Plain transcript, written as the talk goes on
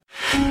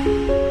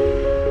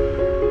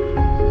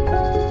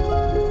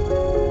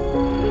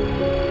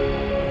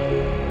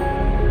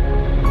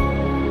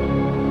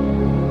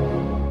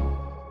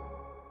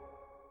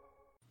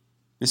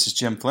This is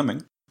Jim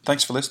Fleming.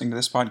 Thanks for listening to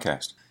this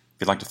podcast. If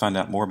you'd like to find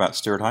out more about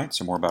Stewart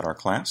Heights or more about our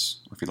class,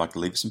 or if you'd like to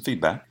leave us some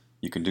feedback,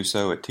 you can do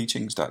so at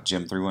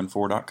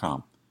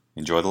teachings.jim314.com.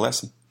 Enjoy the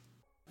lesson.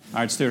 All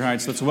right, Stewart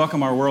Heights, let's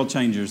welcome our world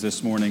changers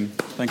this morning.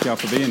 Thank y'all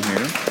for being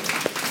here.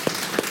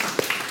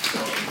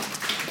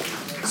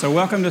 So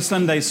welcome to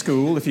Sunday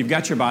School. If you've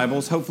got your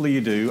Bibles, hopefully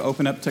you do,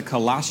 open up to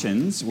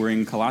Colossians. We're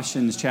in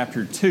Colossians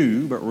chapter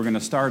 2, but we're going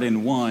to start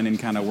in 1 and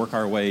kind of work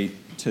our way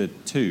to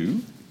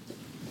 2.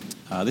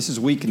 This is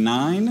week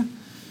 9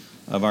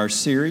 of our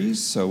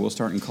series, so we'll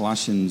start in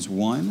Colossians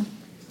 1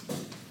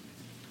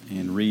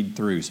 and read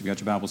through. So if you've got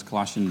your Bibles,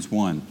 Colossians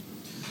 1.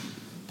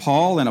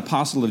 Paul, an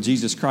apostle of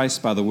Jesus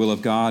Christ by the will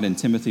of God, and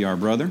Timothy, our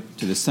brother,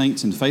 to the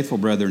saints and faithful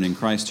brethren in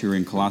Christ who are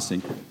in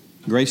Colossae,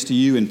 grace to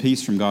you and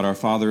peace from God our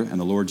Father and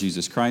the Lord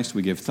Jesus Christ.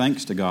 We give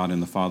thanks to God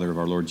and the Father of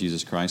our Lord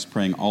Jesus Christ,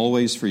 praying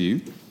always for you,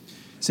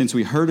 since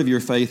we heard of your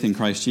faith in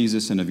Christ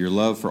Jesus and of your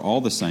love for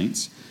all the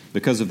saints,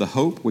 because of the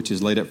hope which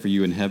is laid up for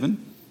you in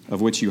heaven, of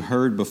which you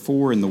heard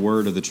before in the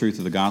word of the truth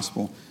of the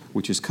gospel,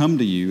 which has come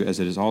to you as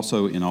it is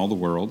also in all the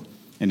world,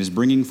 and is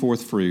bringing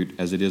forth fruit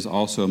as it is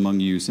also among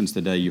you since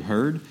the day you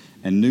heard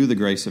and knew the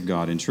grace of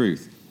God in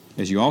truth,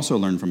 as you also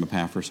learned from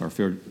Epaphras,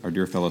 our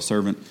dear fellow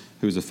servant,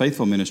 who is a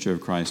faithful minister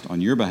of Christ on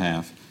your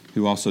behalf,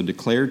 who also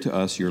declared to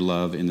us your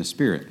love in the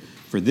Spirit.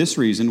 For this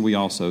reason we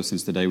also,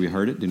 since the day we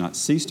heard it, do not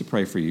cease to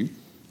pray for you,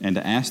 and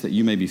to ask that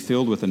you may be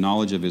filled with the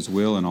knowledge of His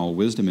will and all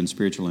wisdom and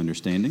spiritual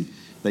understanding,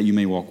 that you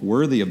may walk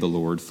worthy of the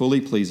Lord, fully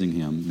pleasing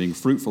Him, being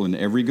fruitful in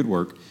every good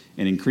work,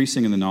 and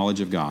increasing in the knowledge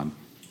of God,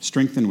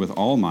 strengthened with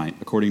all might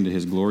according to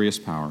His glorious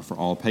power, for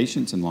all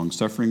patience and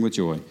long-suffering with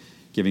joy,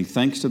 giving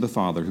thanks to the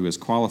Father who has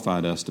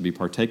qualified us to be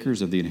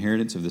partakers of the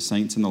inheritance of the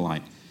saints in the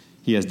light.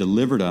 He has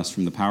delivered us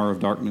from the power of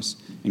darkness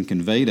and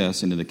conveyed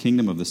us into the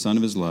kingdom of the Son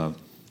of His love,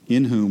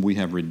 in whom we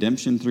have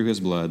redemption through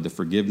His blood, the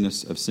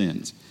forgiveness of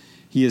sins.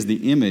 He is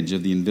the image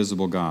of the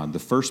invisible God, the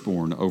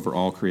firstborn over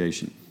all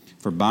creation.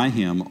 For by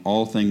Him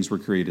all things were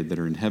created that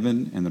are in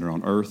heaven and that are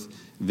on earth,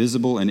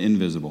 visible and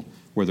invisible,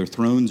 whether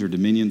thrones or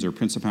dominions or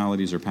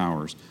principalities or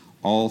powers.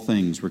 All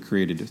things were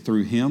created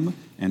through Him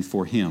and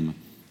for Him.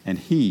 And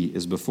He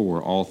is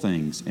before all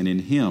things, and in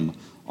Him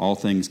all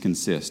things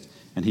consist.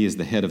 And He is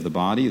the head of the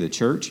body, the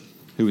church,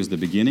 who is the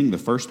beginning, the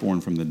firstborn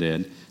from the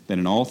dead, that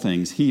in all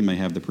things He may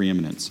have the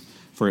preeminence.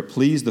 For it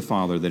pleased the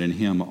Father that in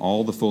Him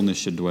all the fullness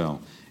should dwell,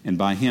 and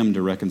by Him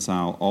to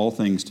reconcile all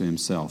things to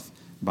Himself.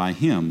 By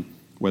Him,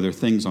 whether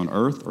things on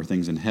earth or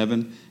things in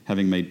heaven,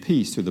 having made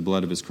peace through the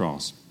blood of His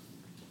cross.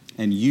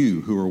 And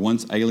you, who were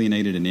once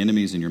alienated and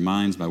enemies in your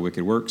minds by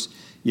wicked works,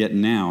 yet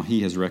now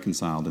He has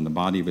reconciled in the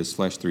body of His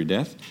flesh through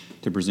death,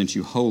 to present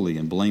you holy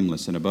and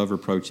blameless and above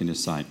reproach in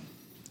His sight.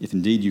 If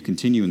indeed you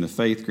continue in the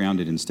faith,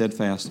 grounded and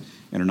steadfast,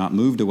 and are not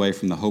moved away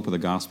from the hope of the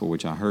gospel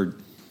which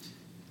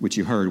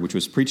you heard, which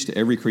was preached to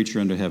every creature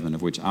under heaven,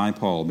 of which I,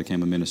 Paul,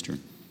 became a minister.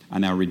 I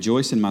now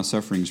rejoice in my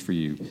sufferings for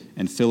you,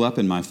 and fill up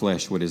in my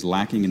flesh what is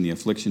lacking in the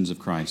afflictions of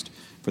Christ,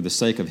 for the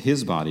sake of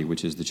His body,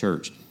 which is the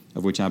church,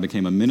 of which I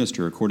became a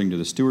minister according to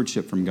the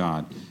stewardship from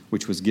God,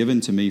 which was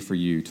given to me for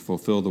you to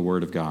fulfill the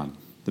word of God,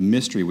 the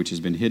mystery which has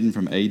been hidden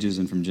from ages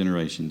and from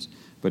generations,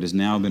 but has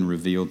now been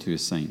revealed to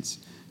His saints.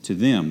 To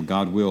them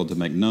God willed to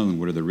make known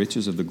what are the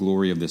riches of the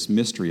glory of this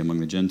mystery among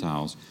the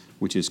Gentiles,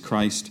 which is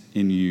Christ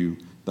in you,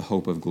 the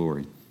hope of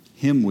glory.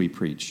 Him we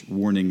preach,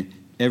 warning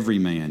every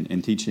man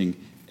and teaching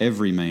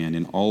every man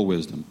in all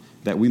wisdom,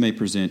 that we may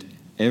present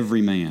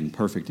every man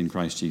perfect in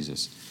Christ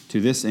Jesus.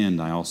 To this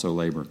end I also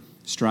labor,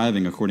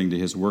 striving according to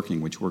His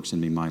working which works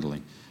in me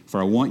mightily. For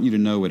I want you to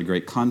know what a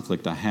great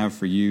conflict I have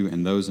for you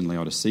and those in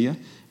Laodicea,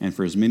 and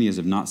for as many as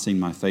have not seen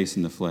my face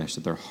in the flesh,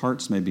 that their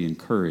hearts may be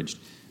encouraged,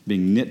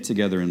 being knit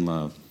together in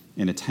love,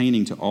 and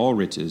attaining to all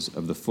riches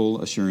of the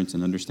full assurance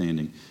and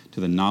understanding,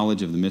 to the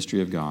knowledge of the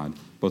mystery of God,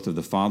 both of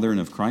the Father and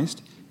of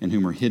Christ, in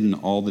whom are hidden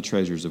all the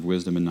treasures of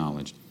wisdom and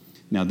knowledge.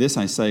 Now this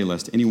I say,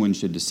 lest anyone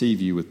should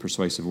deceive you with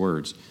persuasive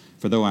words.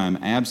 For though I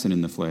am absent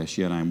in the flesh,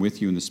 yet I am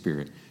with you in the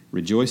Spirit,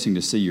 rejoicing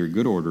to see your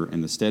good order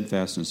and the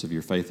steadfastness of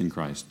your faith in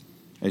Christ.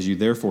 As you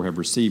therefore have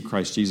received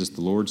Christ Jesus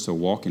the Lord, so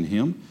walk in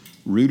Him,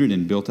 rooted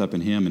and built up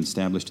in Him and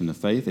established in the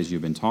faith as you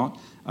have been taught,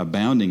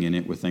 abounding in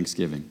it with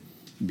thanksgiving.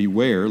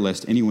 Beware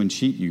lest anyone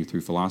cheat you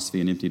through philosophy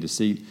and empty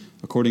deceit,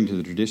 according to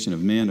the tradition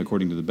of men,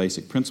 according to the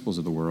basic principles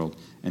of the world,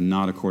 and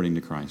not according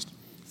to Christ.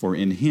 For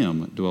in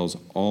Him dwells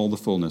all the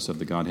fullness of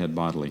the Godhead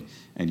bodily,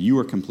 and you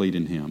are complete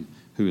in Him,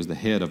 who is the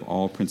head of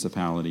all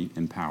principality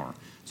and power.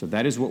 So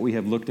that is what we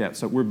have looked at.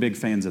 So we're big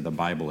fans of the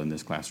Bible in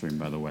this classroom,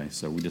 by the way.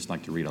 So we just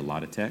like to read a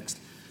lot of text,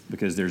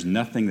 because there's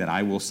nothing that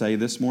I will say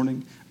this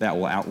morning that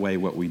will outweigh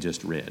what we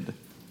just read.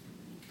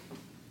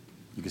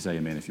 You can say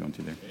amen if you want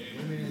to there.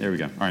 Amen. There we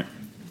go. All right.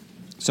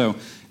 So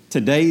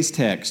today's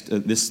text,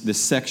 this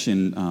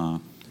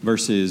section,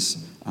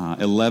 verses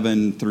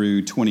 11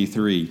 through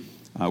 23,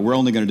 we're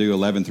only going to do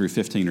 11 through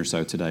 15 or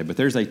so today, but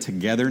there's a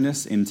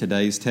togetherness in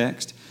today's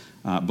text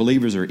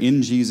Believers are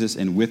in Jesus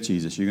and with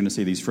Jesus. You're going to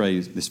see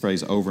this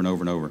phrase over and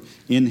over and over.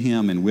 In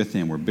Him and with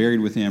Him. We're buried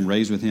with Him,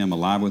 raised with Him,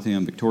 alive with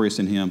Him, victorious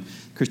in Him.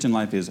 Christian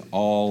life is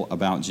all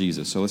about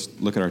Jesus. So let's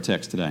look at our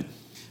text today.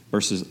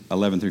 Verses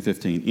 11 through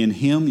 15. In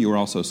Him you are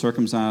also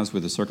circumcised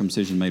with a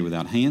circumcision made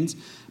without hands,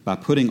 by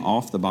putting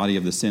off the body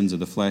of the sins of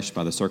the flesh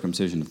by the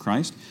circumcision of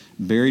Christ,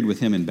 buried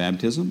with Him in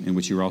baptism, in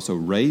which you were also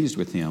raised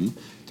with Him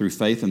through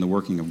faith in the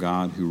working of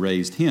God who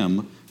raised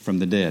Him from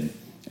the dead.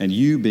 And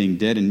you, being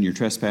dead in your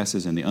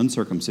trespasses and the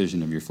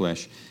uncircumcision of your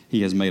flesh,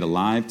 He has made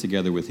alive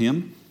together with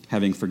Him,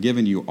 having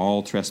forgiven you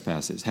all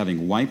trespasses,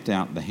 having wiped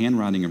out the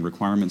handwriting of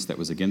requirements that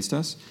was against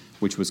us,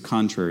 which was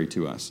contrary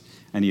to us.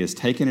 And He has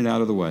taken it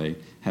out of the way,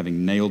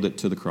 having nailed it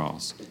to the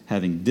cross.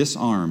 Having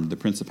disarmed the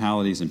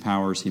principalities and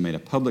powers, He made a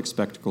public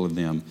spectacle of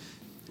them,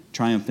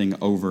 triumphing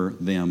over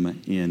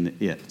them in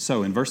it.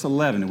 So in verse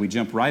 11, we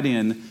jump right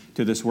in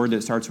to this word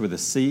that starts with a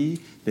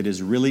C that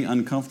is really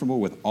uncomfortable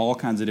with all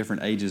kinds of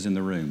different ages in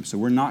the room. So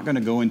we're not going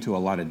to go into a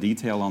lot of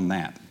detail on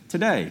that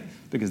today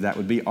because that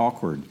would be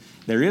awkward.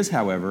 There is,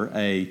 however,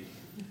 a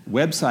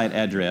website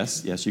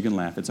address. Yes, you can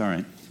laugh. It's all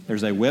right.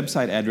 There's a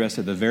website address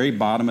at the very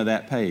bottom of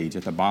that page.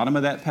 At the bottom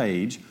of that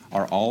page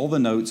are all the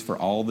notes for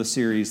all the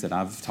series that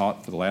I've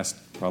taught for the last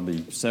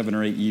probably 7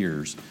 or 8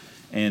 years.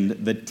 And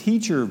the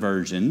teacher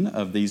version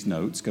of these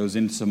notes goes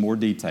into some more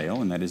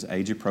detail, and that is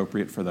age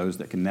appropriate for those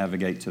that can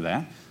navigate to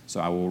that. So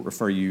I will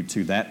refer you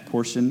to that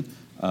portion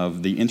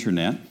of the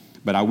internet.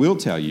 But I will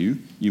tell you,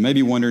 you may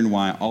be wondering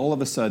why all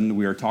of a sudden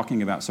we are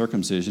talking about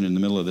circumcision in the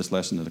middle of this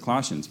lesson of the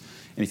Colossians.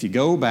 And if you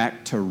go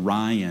back to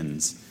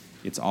Ryan's,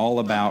 it's all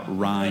about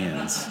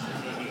Ryan's.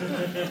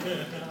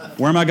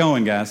 Where am I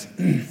going, guys?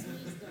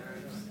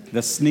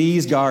 The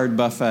Sneeze Guard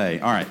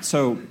Buffet. All right,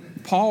 so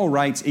Paul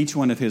writes each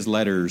one of his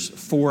letters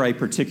for a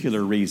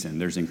particular reason.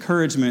 There's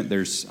encouragement,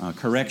 there's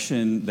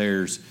correction,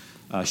 there's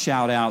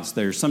shout-outs,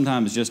 there's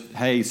sometimes just,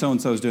 hey,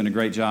 so-and-so's doing a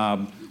great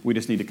job, we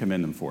just need to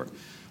commend them for it.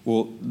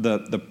 Well,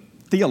 the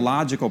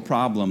theological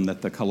problem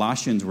that the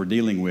Colossians were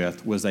dealing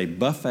with was a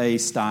buffet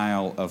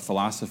style of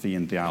philosophy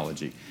and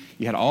theology.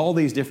 You had all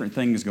these different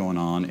things going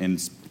on, and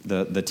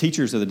the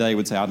teachers of the day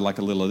would say, I'd like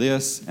a little of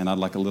this, and I'd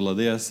like a little of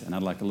this, and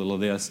I'd like a little of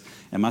this.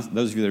 And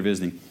those of you that are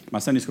visiting, my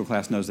Sunday school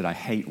class knows that I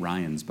hate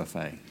Ryan's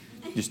Buffet.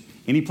 Just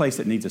any place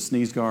that needs a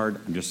sneeze guard,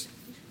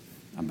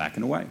 I'm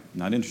backing away,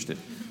 not interested.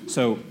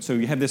 So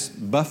you have this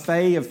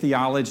buffet of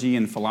theology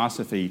and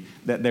philosophy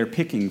that they're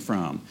picking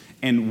from.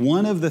 And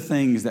one of the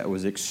things that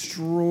was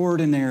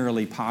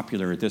extraordinarily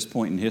popular at this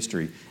point in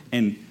history,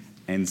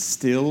 and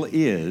still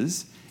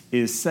is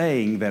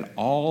saying that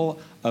all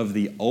of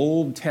the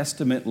Old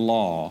Testament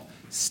law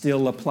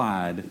still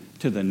applied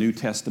to the New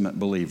Testament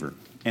believer.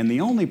 And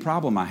the only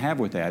problem I have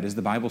with that is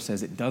the Bible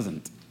says it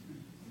doesn't.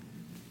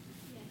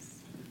 Yes.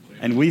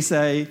 And we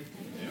say,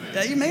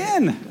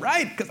 Amen,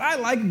 right, because I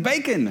like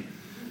bacon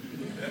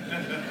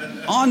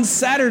on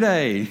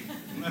Saturday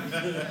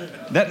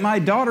that my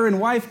daughter and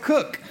wife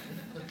cook,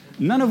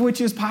 none of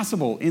which is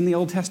possible in the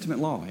Old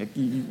Testament law.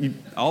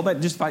 All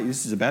that just fight,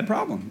 this is a bad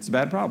problem. It's a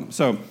bad problem.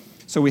 So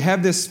we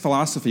have this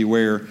philosophy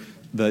where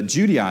the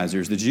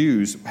Judaizers, the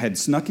Jews, had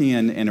snuck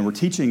in and were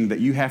teaching that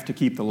you have to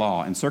keep the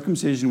law, and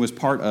circumcision was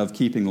part of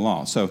keeping the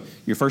law. So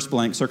your first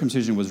blank,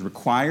 circumcision was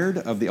required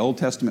of the Old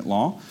Testament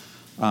law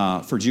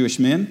for Jewish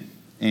men,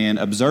 and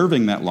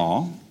observing that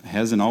law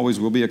has and always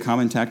will be a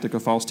common tactic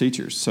of false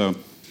teachers. So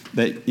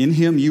that in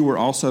Him you were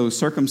also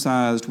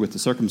circumcised with the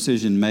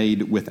circumcision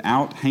made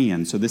without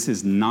hands. So this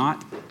is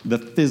not the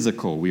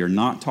physical. We are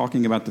not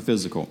talking about the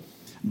physical.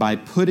 By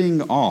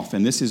putting off,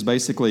 and this is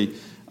basically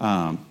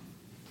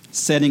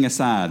setting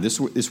aside.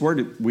 This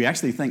word, we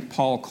actually think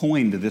Paul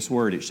coined this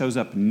word. It shows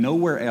up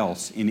nowhere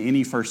else in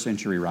any first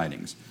century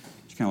writings.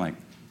 It's kind of like,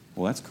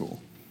 well, that's cool.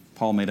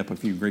 Paul made up a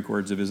few Greek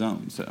words of his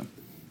own. So,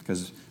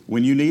 because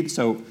when you need,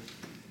 so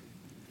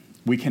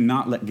we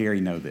cannot let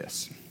Gary know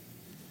this,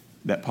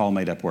 that Paul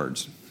made up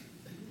words.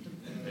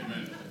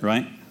 Amen.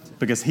 Right?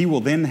 Because he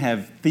will then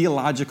have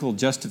theological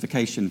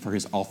justification for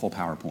his awful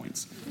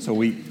PowerPoints. So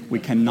we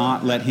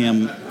cannot let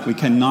him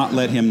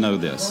know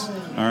this.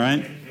 All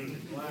right?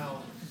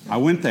 I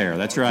went there.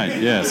 That's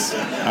right. Yes,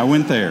 I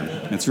went there.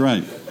 That's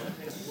right.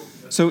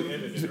 So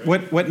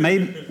what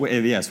made,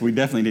 yes, we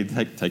definitely need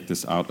to take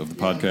this out of the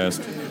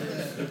podcast.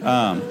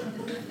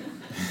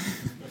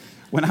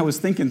 When I was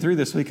thinking through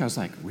this week, I was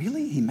like,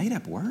 really? He made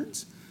up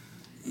words?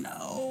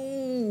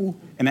 No.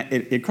 And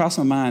it crossed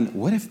my mind,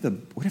 what if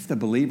the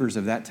believers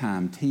of that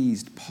time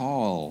teased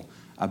Paul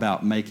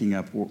about making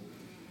up words?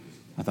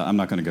 I thought, I'm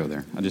not going to go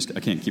there. I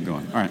can't keep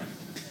going. All right.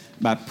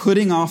 By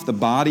putting off the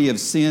body of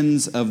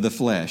sins of the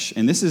flesh.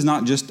 And this is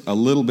not just a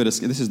little bit of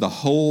skin. This is the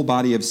whole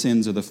body of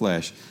sins of the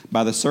flesh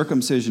by the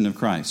circumcision of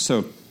Christ.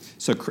 So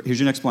here's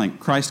your next blank.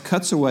 Christ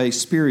cuts away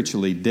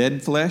spiritually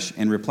dead flesh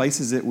and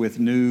replaces it with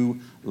new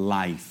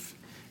life.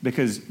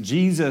 Because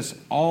Jesus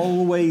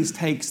always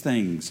takes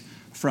things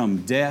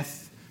from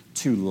death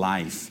to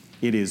life.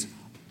 It is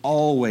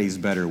always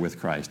better with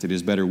Christ. It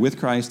is better with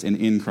Christ and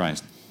in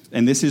Christ.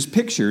 And this is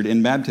pictured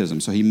in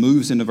baptism. So he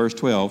moves into verse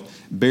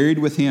 12, buried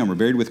with Him, or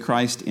buried with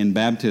Christ in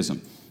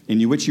baptism,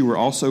 in which you were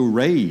also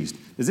raised.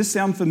 Does this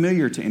sound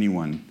familiar to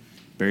anyone?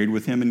 Buried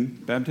with him in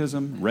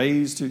baptism,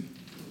 raised to...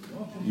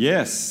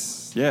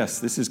 Yes,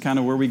 this is kind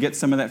of where we get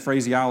some of that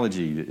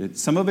phraseology.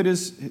 Some of it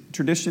is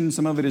tradition,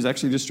 some of it is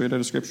actually just straight out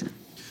of Scripture.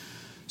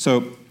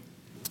 So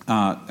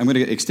I'm going to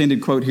get an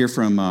extended quote here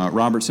from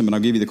Robertson, but I'll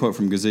give you the quote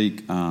from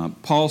Gazik.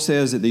 Paul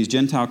says that these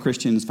Gentile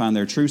Christians find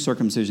their true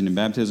circumcision in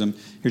baptism.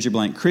 Here's your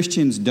blank.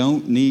 Christians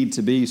don't need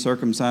to be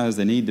circumcised,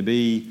 they need to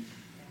be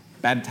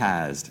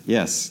baptized.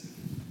 Yes.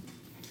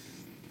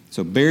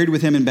 So buried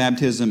with him in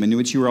baptism, in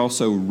which you were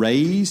also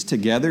raised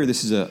together.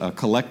 This is a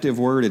collective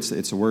word.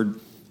 It's a word,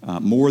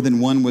 more than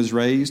one was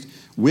raised.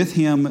 With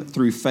him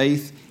through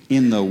faith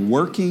in the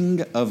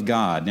working of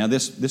God. Now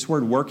this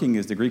word working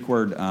is the Greek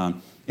word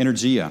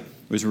energia,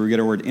 which is where we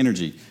get our word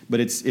energy. But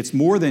it's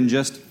more than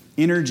just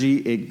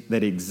energy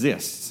that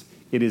exists.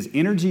 It is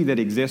energy that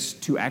exists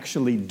to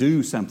actually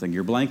do something.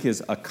 Your blank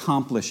is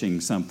accomplishing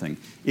something.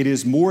 It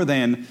is more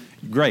than,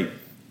 great,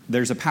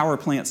 there's a power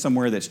plant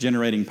somewhere that's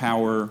generating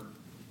power.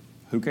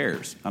 Who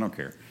cares? I don't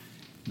care.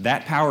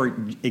 That power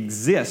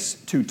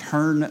exists to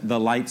turn the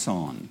lights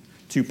on,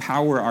 to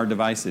power our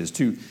devices,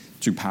 to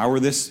power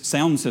this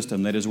sound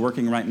system that is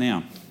working right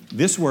now.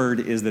 This word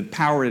is the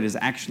power that is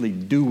actually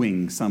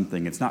doing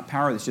something. It's not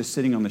power that's just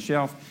sitting on the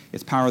shelf.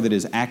 It's power that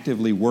is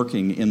actively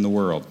working in the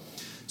world.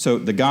 So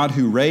the God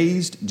who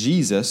raised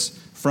Jesus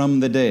from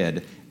the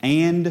dead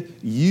and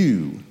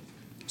you.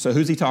 So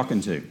who's he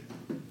talking to?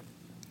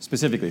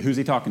 Specifically, who's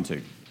he talking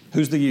to?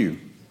 Who's the you?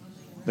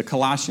 The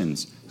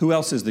Colossians. Who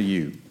else is the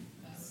you?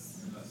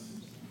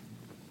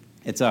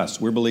 It's us.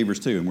 We're believers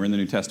too, and we're in the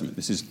New Testament.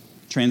 This is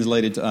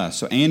translated to us.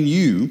 So, and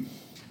you,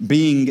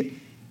 being,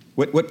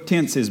 what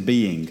tense is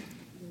being?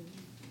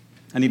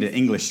 I need an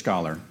English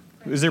scholar.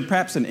 Is there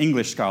perhaps an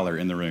English scholar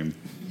in the room?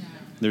 No.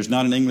 There's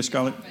not an English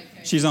scholar?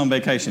 She's on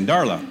vacation.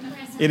 Darla.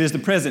 It is the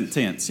present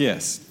tense,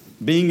 yes.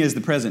 Being is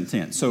the present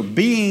tense. So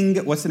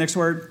being, what's the next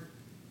word?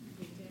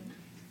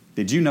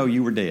 Did you know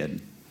you were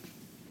dead?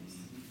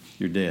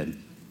 You're dead.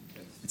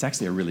 It's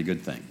actually a really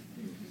good thing.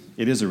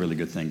 It is a really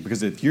good thing,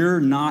 because if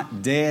you're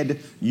not dead,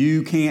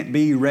 you can't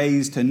be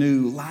raised to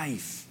new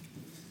life.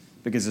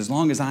 Because as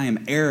long as I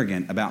am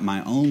arrogant about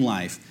my own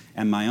life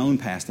and my own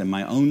past and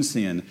my own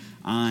sin,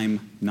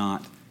 I'm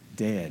not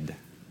dead.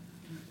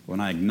 When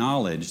I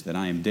acknowledge that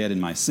I am dead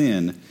in my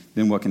sin,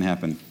 then what can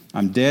happen?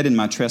 I'm dead in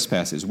my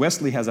trespasses.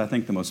 Wesley has, I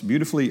think, the most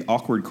beautifully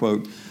awkward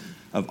quote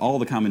of all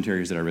the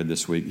commentaries that I read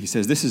this week. He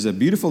says, this is a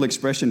beautiful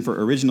expression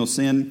for original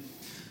sin.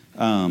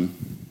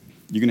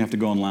 You're going to have to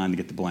go online to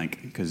get the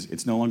blank, because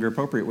it's no longer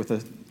appropriate with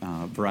a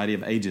variety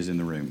of ages in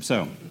the room.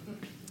 So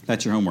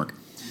that's your homework.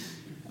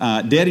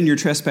 Dead in your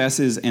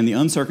trespasses and the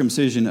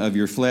uncircumcision of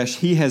your flesh,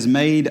 he has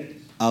made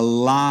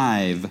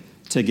alive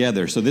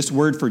together. So this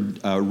word for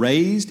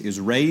raised is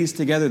raised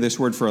together. This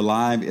word for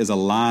alive is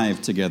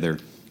alive together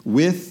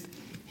with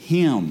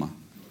him.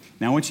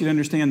 Now I want you to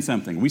understand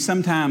something. We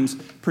sometimes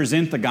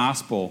present the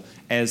gospel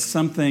as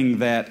something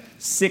that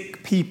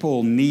sick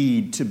people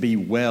need to be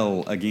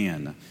well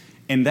again.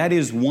 And that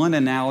is one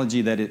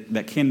analogy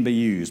that can be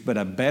used. But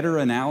a better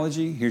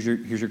analogy, here's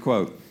your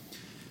quote.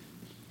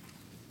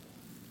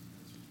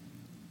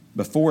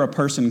 Before a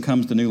person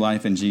comes to new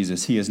life in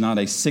Jesus, he is not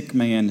a sick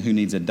man who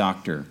needs a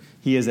doctor.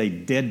 He is a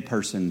dead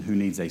person who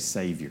needs a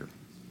Savior.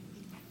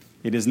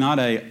 It is not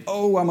I'm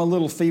a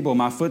little feeble,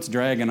 my foot's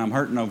dragging, I'm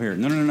hurting over here.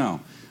 No.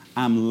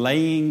 I'm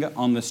laying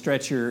on the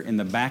stretcher in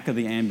the back of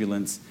the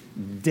ambulance,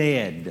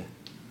 dead.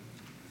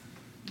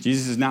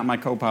 Jesus is not my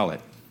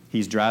co-pilot.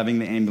 He's driving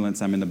the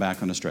ambulance, I'm in the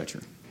back on a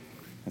stretcher.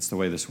 That's the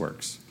way this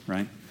works,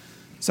 right?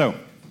 So,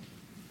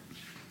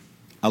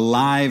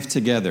 alive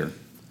together.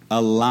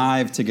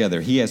 Alive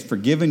together. He has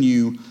forgiven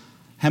you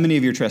how many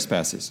of your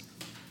trespasses?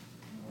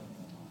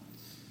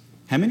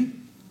 How many?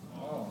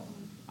 All.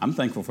 I'm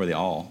thankful for the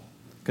all.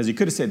 Because he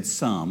could have said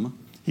some.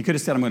 He could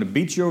have said, I'm going to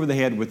beat you over the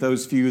head with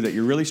those few that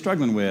you're really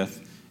struggling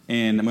with,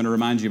 and I'm going to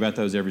remind you about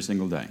those every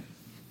single day.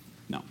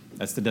 No,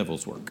 that's the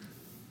devil's work.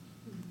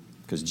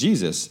 Because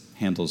Jesus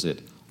handles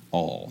it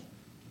all.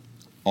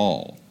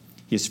 All.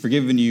 He has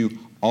forgiven you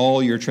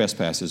all your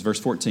trespasses. Verse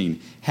 14,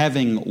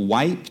 having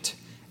wiped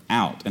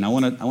out. And I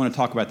want to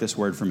talk about this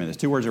word for a minute. There's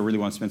two words I really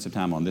want to spend some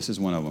time on. This is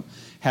one of them.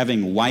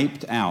 Having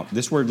wiped out.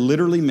 This word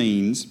literally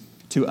means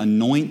to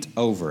anoint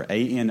over.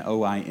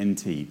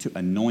 A-N-O-I-N-T. To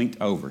anoint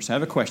over. So I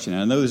have a question,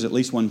 and I know there's at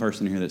least one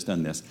person here that's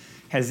done this.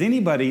 Has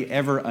anybody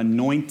ever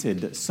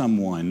anointed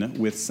someone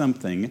with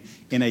something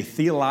in a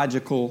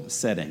theological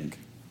setting?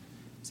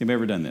 Has anybody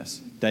ever done this?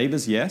 Dave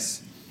is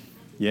yes?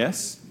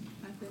 Yes?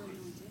 I've been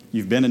anointed.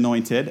 You've been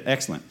anointed?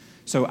 Excellent.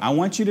 So I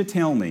want you to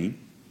tell me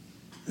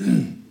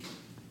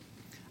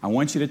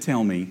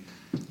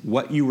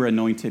what you were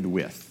anointed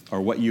with,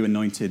 or what you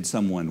anointed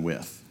someone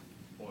with.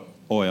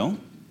 Oil.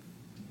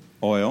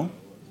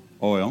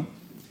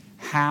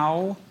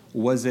 How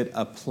was it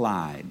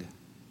applied?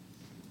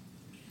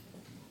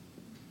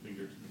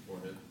 Fingers to the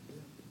forehead.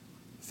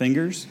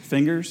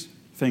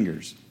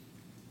 Fingers.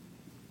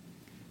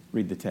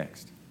 Read the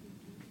text.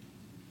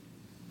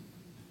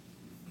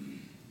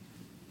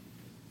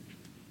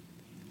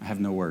 I have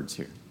no words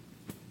here.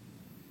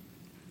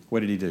 What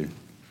did he do?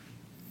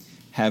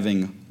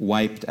 Having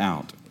wiped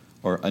out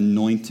or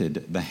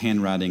anointed the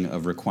handwriting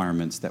of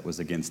requirements that was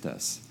against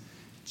us.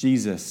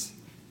 Jesus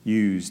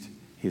used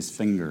his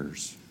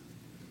fingers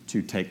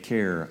to take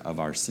care of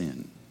our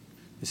sin.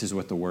 This is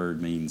what the word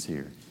means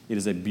here. It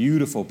is a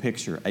beautiful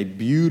picture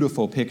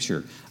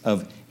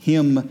of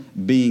him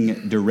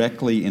being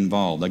directly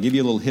involved. I'll give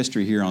you a little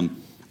history here on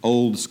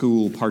old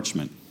school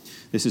parchment.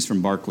 This is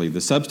from Barclay. The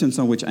substance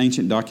on which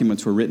ancient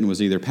documents were written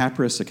was either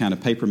papyrus, a kind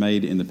of paper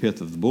made in the pith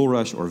of the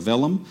bulrush, or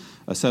vellum,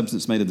 a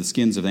substance made of the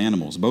skins of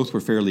animals. Both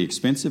were fairly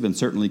expensive and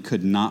certainly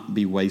could not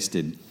be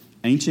wasted.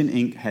 Ancient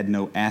ink had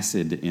no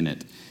acid in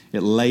it.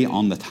 It lay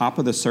on the top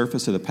of the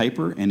surface of the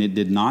paper, and it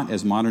did not,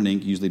 as modern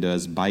ink usually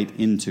does, bite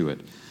into it.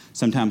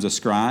 Sometimes a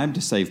scribe,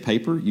 to save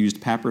paper,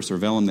 used papyrus or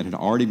vellum that had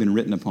already been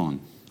written upon.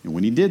 And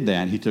when he did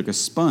that, he took a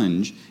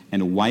sponge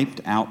and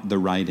wiped out the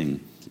writing,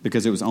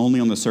 because it was only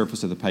on the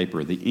surface of the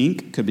paper. The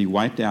ink could be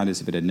wiped out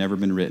as if it had never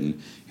been written.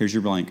 Here's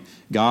your blank.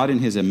 God, in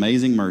his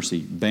amazing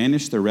mercy,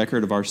 banished the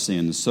record of our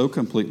sins so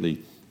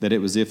completely that it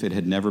was as if it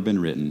had never been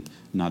written.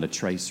 Not a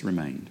trace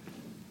remained.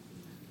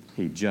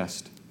 He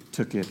just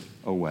took it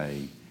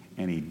away,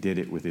 and he did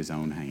it with his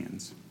own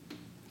hands.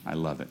 I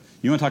love it.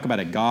 You want to talk about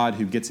a God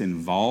who gets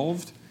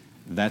involved?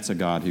 That's a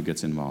God who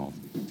gets involved.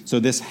 So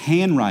this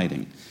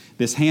handwriting,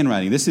 this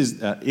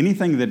is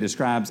anything that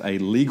describes a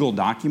legal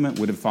document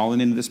would have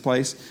fallen into this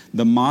place.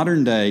 The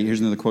modern day,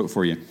 here's another quote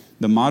for you.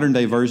 The modern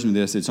day version of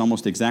this, it's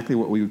almost exactly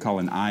what we would call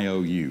an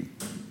IOU.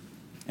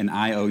 An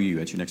IOU,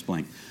 that's your next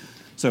blank.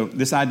 So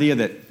this idea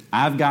that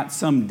I've got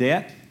some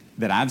debt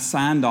that I've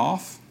signed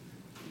off,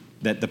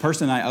 that the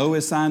person I owe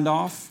has signed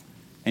off,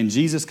 and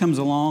Jesus comes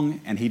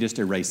along and he just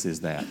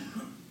erases that.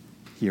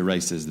 He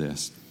erases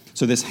this.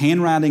 So this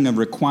handwriting of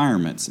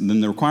requirements, and then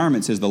the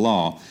requirements is the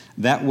law,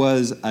 that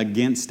was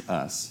against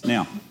us.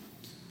 Now,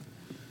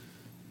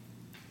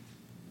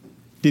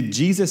 did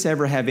Jesus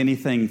ever have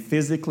anything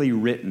physically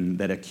written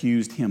that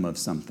accused him of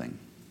something?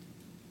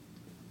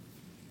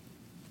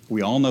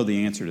 We all know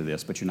the answer to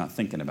this, but you're not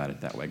thinking about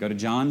it that way. Go to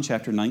John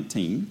chapter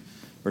 19,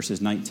 verses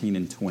 19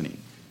 and 20.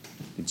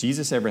 Did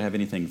Jesus ever have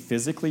anything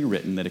physically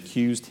written that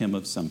accused him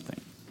of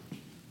something?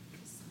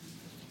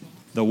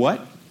 The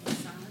what?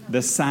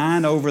 The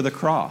sign over the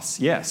cross.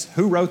 Yes.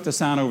 Who wrote the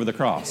sign over the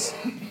cross?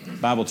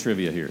 Bible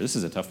trivia here. This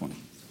is a tough one.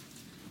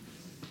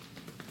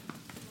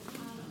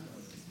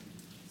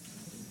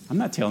 I'm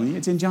not telling you.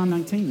 It's in John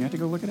 19. You have to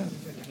go look it up.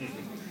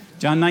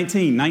 John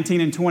 19, 19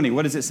 and 20.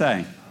 What does it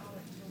say?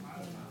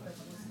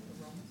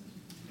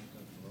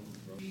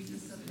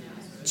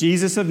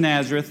 Jesus of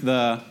Nazareth,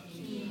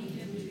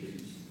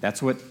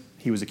 that's what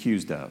he was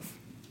accused of.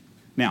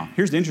 Now,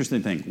 here's the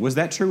interesting thing. Was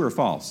that true or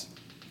false?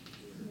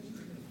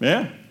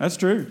 Yeah, that's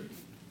true.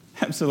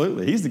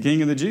 Absolutely. He's the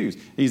king of the Jews.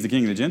 He's the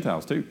king of the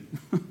Gentiles too.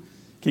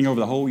 King over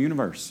the whole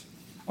universe,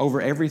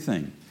 over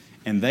everything.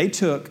 And they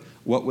took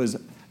what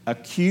was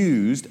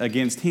accused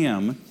against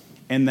him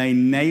and they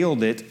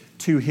nailed it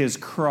to his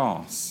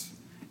cross.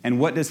 And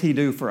what does he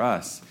do for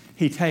us?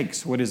 He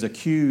takes what is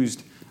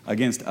accused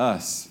against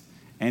us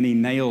and he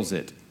nails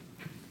it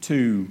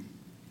to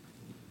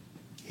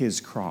his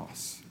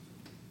cross.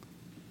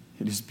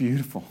 It is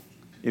beautiful.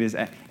 It is,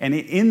 and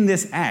in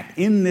this act,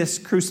 in this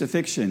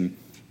crucifixion,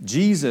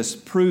 Jesus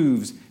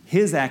proves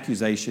his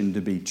accusation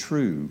to be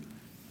true,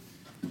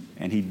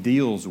 and he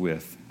deals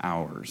with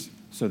ours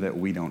so that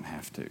we don't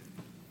have to.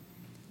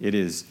 It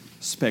is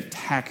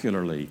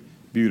spectacularly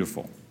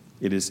beautiful.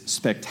 It is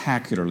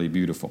spectacularly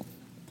beautiful.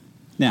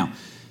 Now,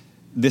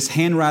 this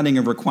handwriting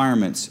of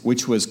requirements,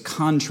 which was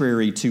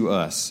contrary to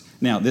us.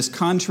 Now, this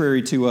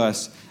contrary to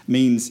us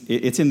means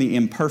it's in the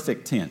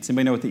imperfect tense.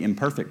 Anybody know what the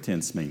imperfect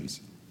tense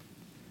means?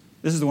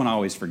 This is the one I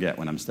always forget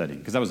when I'm studying,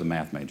 because I was a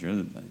math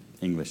major.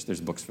 English,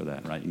 there's books for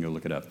that, right? You can go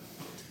look it up.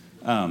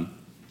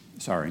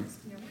 Sorry.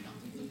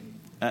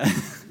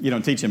 You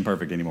don't teach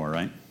imperfect anymore,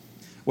 right?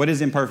 What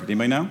is imperfect?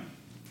 Anybody know?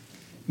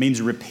 It means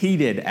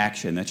repeated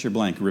action. That's your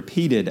blank.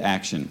 Repeated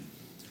action.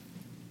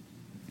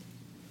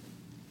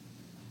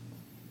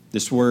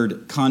 This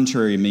word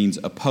contrary means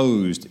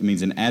opposed. It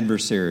means an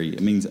adversary.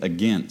 It means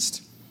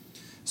against.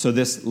 So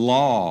this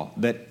law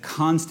that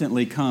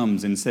constantly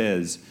comes and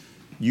says,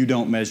 you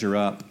don't measure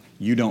up,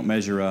 you don't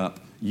measure up,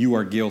 you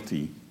are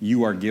guilty,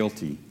 you are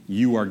guilty,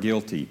 you are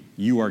guilty,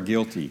 you are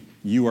guilty,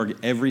 you are,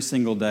 every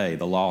single day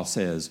the law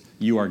says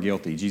you are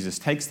guilty. Jesus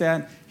takes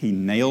that, he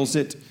nails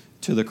it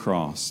to the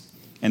cross.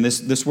 And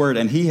this word,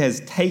 and he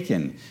has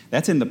taken,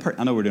 that's in the,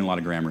 I know we're doing a lot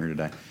of grammar here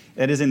today.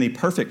 That is in the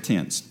perfect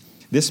tense.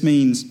 This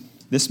means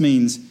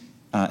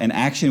an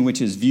action which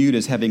is viewed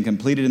as having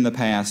completed in the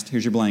past,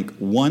 here's your blank,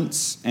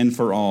 once and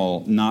for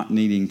all, not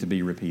needing to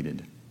be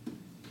repeated.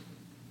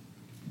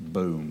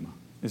 Boom.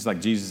 It's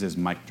like Jesus'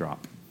 mic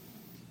drop.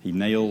 He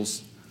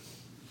nails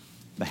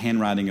the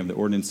handwriting of the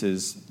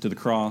ordinances to the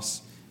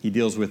cross. He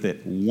deals with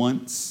it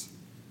once,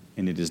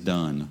 and it is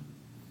done.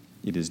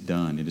 It is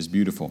done. It is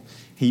beautiful.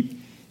 He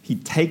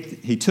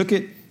took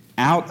it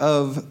out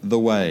of the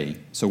way.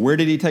 So where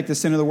did he take the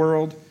sin of the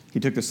world? He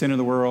took the sin of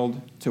the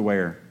world to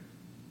where?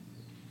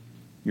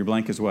 Your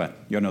blank is what?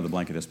 You all know the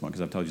blank at this point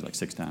because I've told you like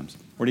 6 times.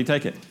 Where did he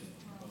take it?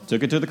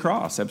 Took it to the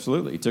cross,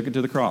 absolutely. He took it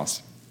to the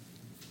cross.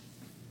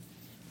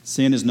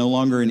 Sin is no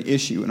longer an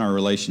issue in our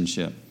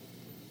relationship.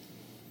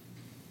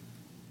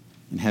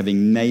 And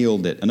having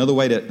nailed it. Another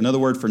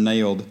word for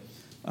nailed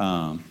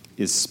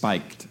is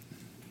spiked.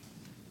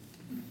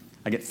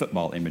 I get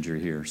football imagery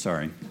here,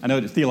 sorry. I know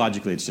that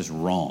theologically it's just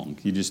wrong.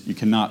 You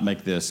cannot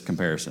make this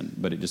comparison,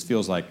 but it just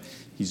feels like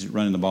he's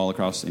running the ball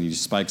across and he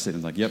just spikes it and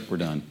it's like, yep, we're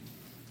done.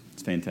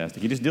 It's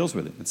fantastic. He just deals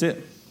with it. That's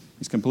it.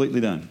 He's completely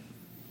done.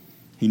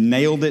 He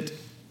nailed it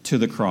to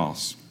the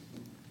cross.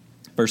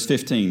 Verse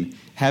 15,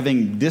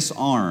 having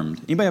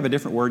disarmed. Anybody have a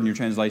different word in your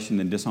translation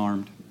than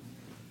disarmed?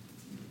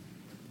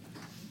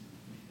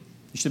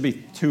 There should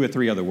be 2 or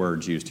 3 other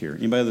words used here.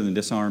 Anybody other than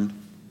disarmed?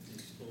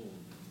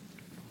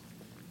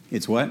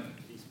 It's what?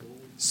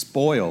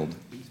 Spoiled.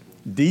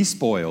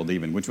 Despoiled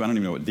even, which I don't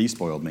even know what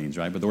despoiled means,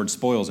 right? But the word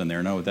spoil's in there.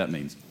 I know what that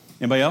means.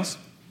 Anybody else?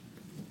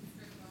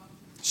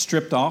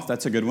 Stripped off.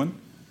 That's a good one.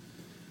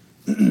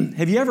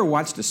 Have you ever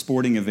watched a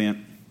sporting event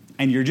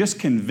and you're just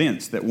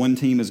convinced that one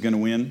team is going to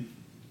win?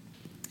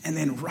 And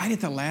then right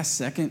at the last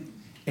second,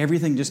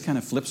 everything just kind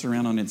of flips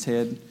around on its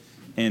head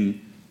and,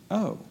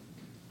 oh.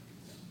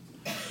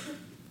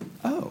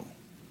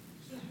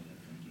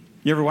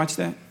 You ever watch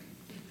that?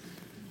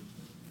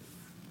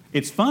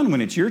 It's fun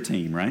when it's your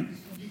team, right?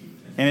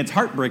 And it's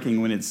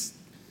heartbreaking when it's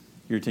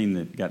your team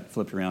that got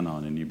flipped around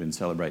on and you've been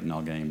celebrating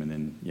all game and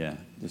then,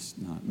 just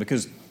not.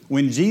 Because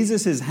when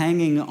Jesus is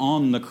hanging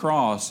on the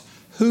cross,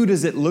 who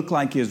does it look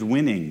like is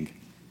winning?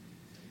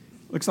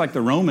 Looks like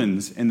the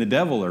Romans and the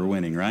devil are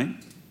winning, right?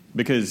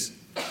 Because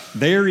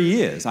there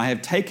he is. I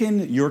have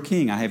taken your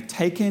king. I have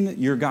taken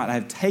your God. I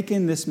have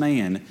taken this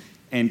man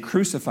and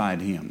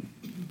crucified him.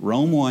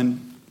 Rome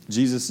 1,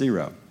 Jesus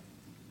 0.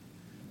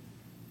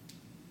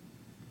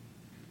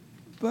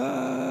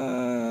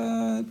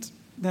 But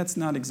that's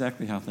not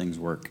exactly how things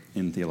work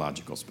in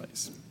theological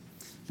space.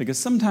 Because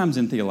sometimes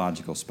in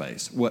theological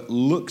space, what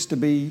looks to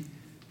be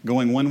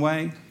going one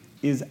way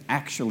is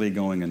actually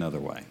going another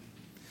way.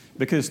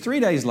 Because 3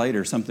 days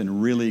later,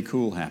 something really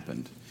cool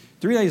happened.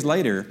 3 days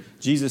later,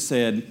 Jesus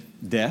said,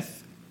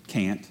 death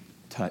can't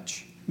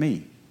touch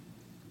me.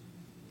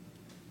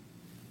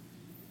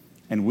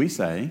 And we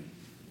say,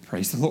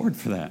 praise the Lord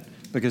for that,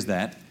 because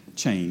that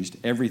changed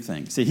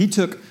everything. See, he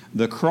took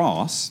the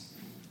cross,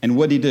 and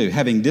what did he do?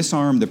 Having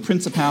disarmed the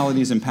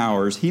principalities and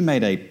powers, he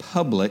made a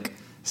public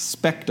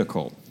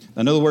spectacle.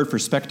 Another word for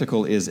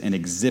spectacle is an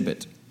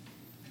exhibit.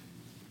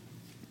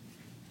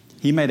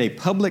 He made a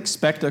public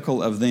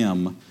spectacle of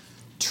them,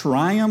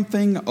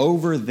 triumphing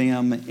over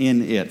them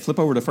in it. Flip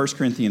over to 1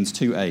 Corinthians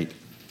 2:8.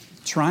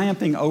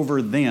 Triumphing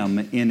over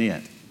them in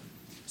it.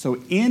 So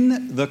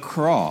in the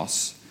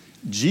cross,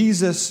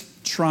 Jesus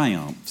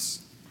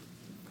triumphs.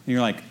 And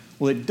you're like,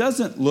 well, it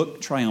doesn't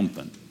look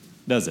triumphant,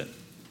 does it?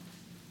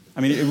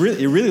 I mean, it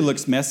really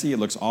looks messy. It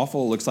looks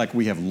awful. It looks like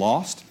we have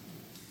lost.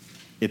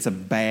 It's a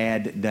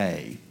bad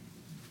day.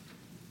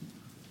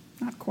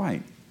 Not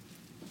quite.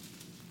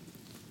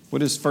 What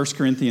does 1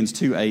 Corinthians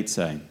 2:8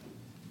 say?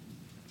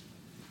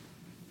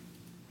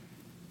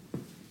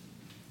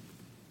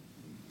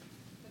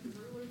 But the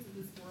rulers of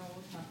this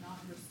world have not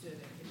understood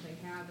it. If they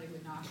had, they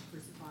would not have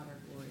crucified our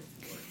glorious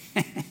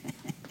Lord.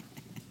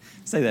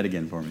 Say that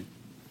again for me.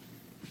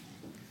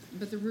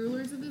 But the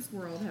rulers of this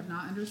world have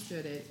not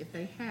understood it. If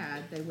they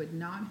had, they would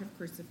not have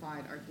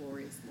crucified our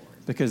glorious Lord.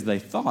 Because they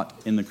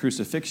thought in the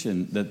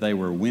crucifixion that they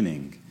were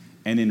winning.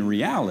 And in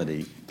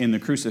reality, in the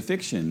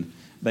crucifixion,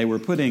 they were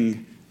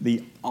putting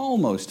the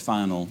almost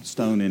final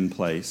stone in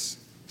place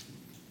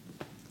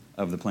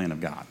of the plan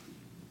of God.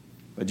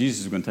 But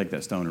Jesus is going to take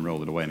that stone and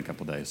roll it away in a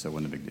couple of days, so it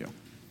wasn't a big deal.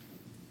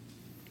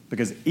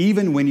 Because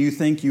even when you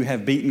think you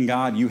have beaten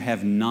God, you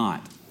have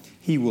not.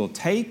 He will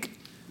take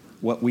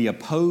what we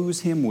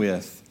oppose him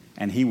with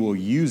and he will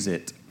use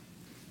it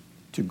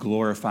to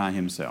glorify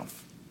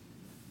himself.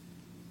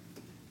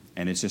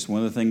 And it's just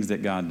one of the things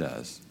that God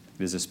does.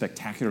 It is a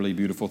spectacularly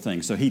beautiful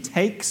thing. So he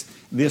takes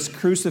this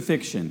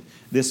crucifixion,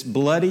 this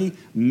bloody,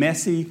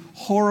 messy,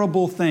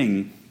 horrible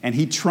thing, and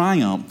he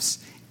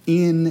triumphs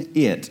in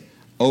it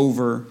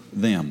over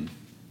them.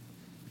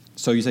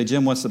 So you say,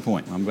 Jim, what's the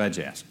point? Well, I'm glad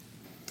you asked.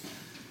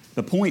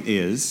 The point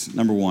is,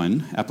 number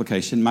one,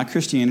 application, my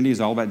Christianity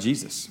is all about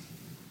Jesus,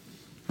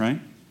 right?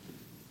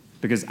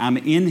 Because I'm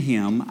in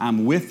him,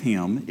 I'm with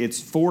him, it's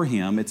for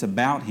him, it's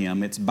about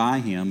him, it's by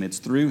him, it's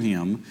through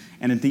him,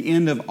 and at the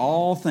end of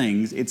all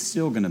things, it's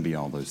still going to be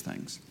all those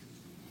things.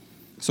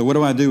 So what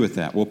do I do with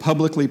that? Well,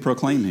 publicly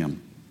proclaim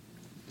him.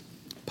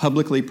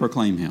 Publicly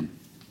proclaim him.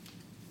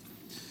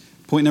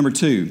 Point number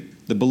 2,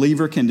 the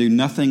believer can do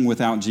nothing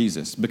without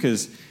Jesus.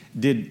 Because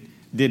did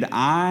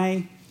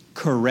I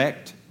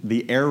correct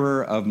the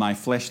error of my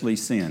fleshly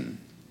sin?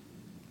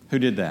 Who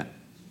did that?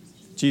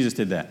 Jesus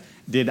did that.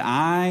 Did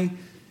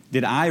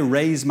I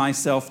raise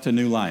myself to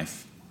new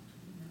life?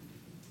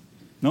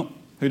 Nope.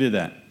 Who did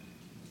that?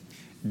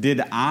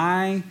 Did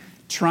I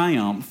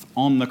triumph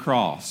on the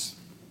cross?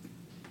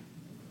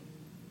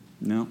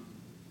 No.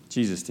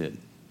 Jesus did.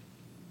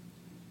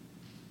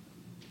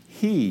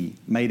 He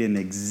made an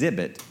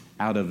exhibit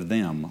out of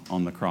them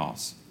on the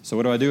cross. So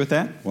what do I do with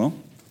that? Well,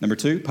 number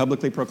 2,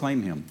 publicly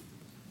proclaim Him.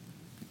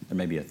 There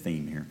may be a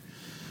theme here.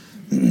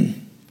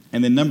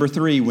 And then number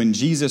 3, when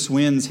Jesus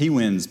wins, He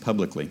wins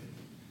publicly.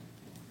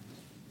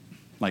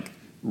 Like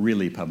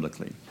really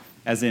publicly.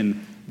 As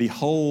in, the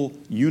whole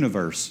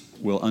universe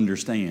will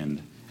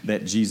understand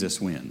that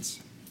Jesus wins.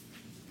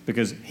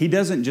 Because He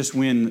doesn't just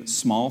win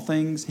small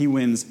things, He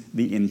wins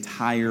the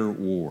entire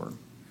war.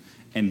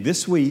 And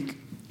this week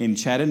in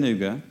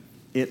Chattanooga,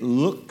 it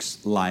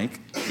looks like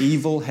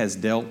evil has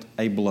dealt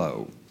a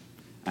blow.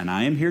 And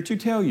I am here to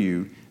tell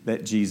you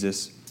that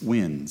Jesus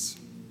wins.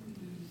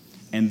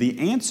 And the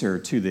answer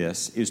to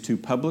this is to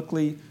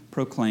publicly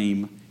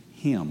proclaim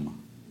Him.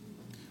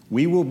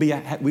 We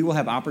will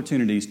have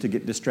opportunities to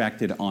get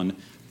distracted on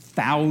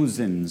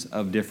thousands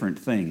of different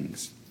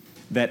things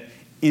that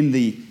in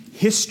the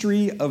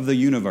history of the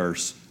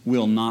universe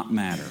will not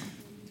matter.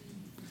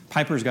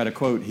 Piper's got a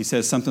quote. He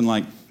says something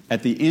like,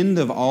 "At the end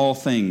of all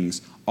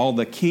things, all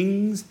the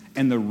kings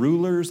and the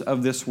rulers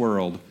of this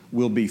world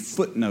will be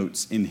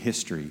footnotes in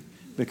history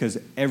because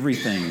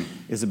everything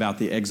is about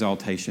the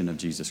exaltation of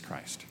Jesus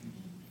Christ."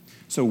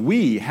 So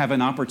we have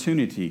an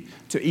opportunity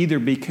to either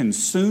be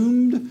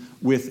consumed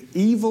with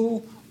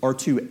evil or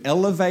to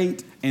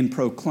elevate and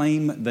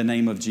proclaim the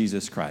name of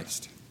Jesus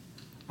Christ.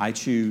 I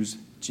choose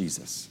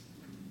Jesus.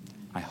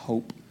 I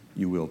hope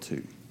you will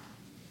too.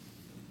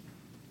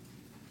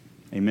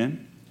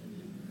 Amen?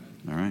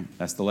 All right,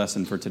 that's the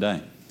lesson for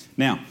today.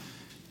 Now,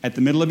 at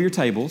the middle of your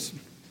tables,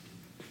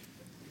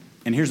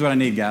 and here's what I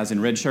need, guys,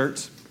 in red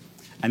shirts.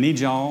 I need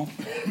y'all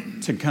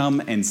to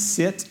come and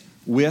sit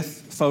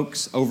with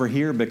folks over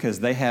here because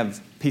they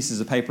have pieces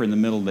of paper in the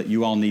middle that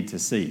you all need to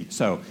see.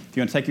 So if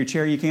you want to take your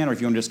chair, you can, or if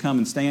you want to just come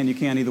and stand, you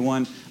can, either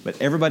one. But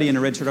everybody in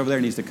a red shirt over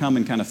there needs to come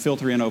and kind of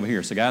filter in over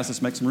here. So guys,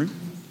 let's make some room.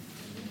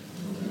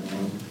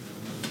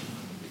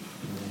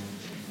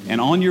 And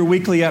on your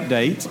weekly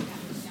update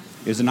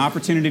is an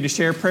opportunity to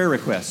share prayer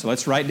requests. So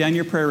let's write down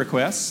your prayer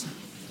requests.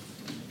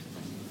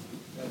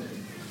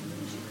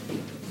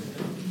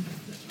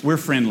 We're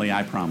friendly,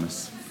 I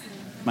promise.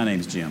 My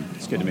name's Jim.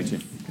 It's good to meet you.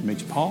 Good to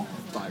meet you. Paul?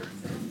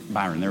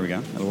 Byron, there we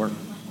go. That'll work.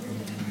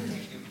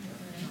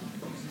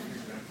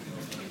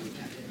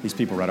 These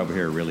people right over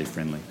here are really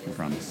friendly, I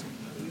promise.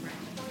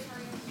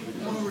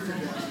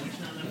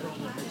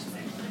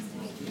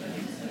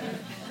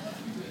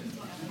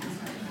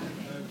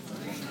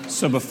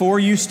 So before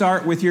you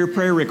start with your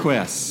prayer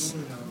requests,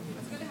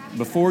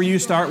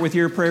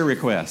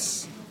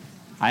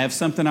 I have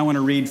something I want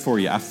to read for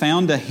you. I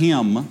found a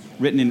hymn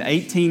written in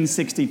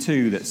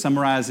 1862 that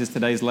summarizes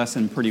today's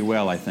lesson pretty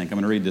well, I think. I'm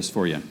going to read this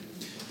for you.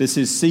 This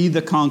is See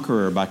the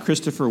Conqueror by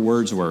Christopher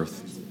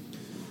Wordsworth.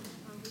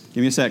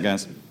 Give me a sec,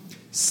 guys.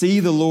 See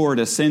the Lord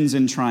ascends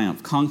in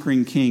triumph,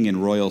 conquering king in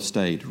royal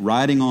state,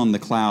 riding on the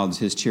clouds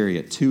His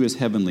chariot to His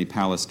heavenly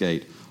palace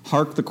gate.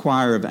 Hark the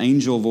choir of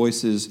angel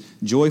voices,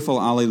 joyful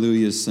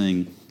alleluias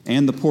sing,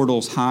 and the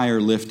portals high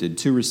are lifted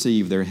to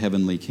receive their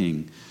heavenly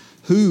King.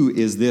 Who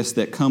is this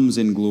that comes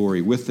in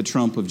glory with the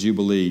trump of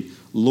jubilee?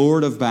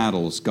 Lord of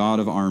battles, God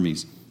of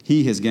armies,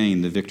 He has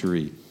gained the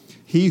victory.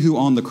 He who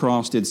on the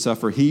cross did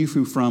suffer, He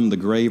who from the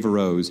grave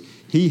arose,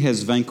 He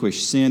has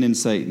vanquished sin and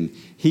Satan.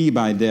 He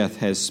by death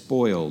has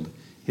spoiled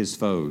His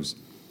foes.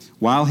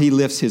 While He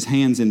lifts His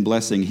hands in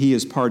blessing, He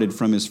is parted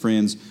from His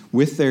friends.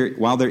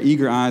 While their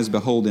eager eyes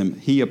behold Him,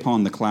 He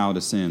upon the cloud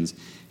ascends.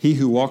 He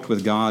who walked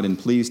with God and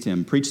pleased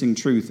Him, preaching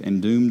truth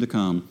and doomed to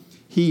come.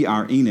 He,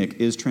 our Enoch,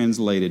 is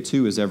translated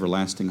to His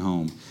everlasting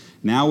home.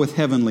 Now with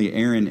heavenly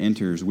Aaron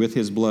enters, with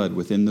his blood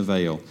within the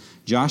veil.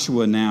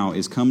 Joshua now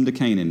is come to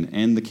Canaan,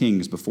 and the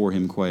kings before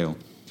him quail.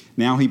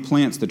 Now he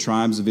plants the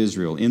tribes of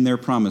Israel in their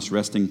promised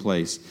resting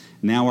place.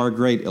 Now our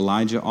great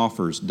Elijah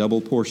offers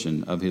double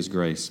portion of his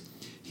grace.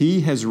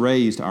 He has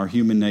raised our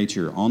human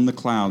nature on the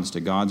clouds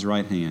to God's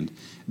right hand.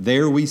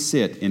 There we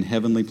sit in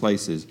heavenly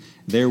places.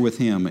 There with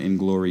Him in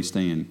glory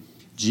stand.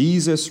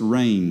 Jesus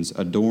reigns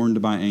adorned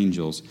by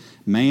angels.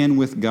 Man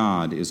with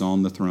God is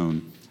on the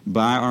throne.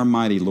 By our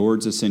mighty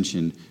Lord's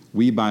ascension,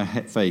 we by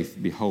faith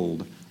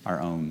behold our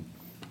own.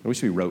 I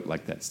wish we wrote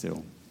like that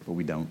still, but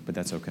we don't, but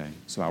that's okay.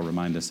 So I'll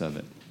remind us of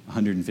it.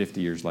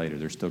 150 years later,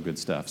 there's still good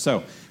stuff.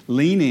 So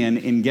lean in,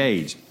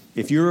 engage.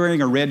 If you're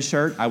wearing a red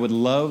shirt, I would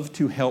love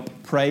to help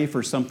pray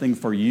for something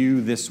for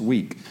you this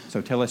week.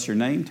 So tell us your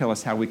name, tell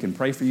us how we can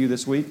pray for you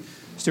this week.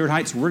 Stewart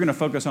Heights, we're going to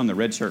focus on the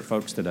red shirt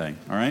folks today,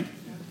 all right?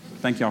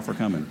 Thank y'all for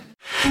coming.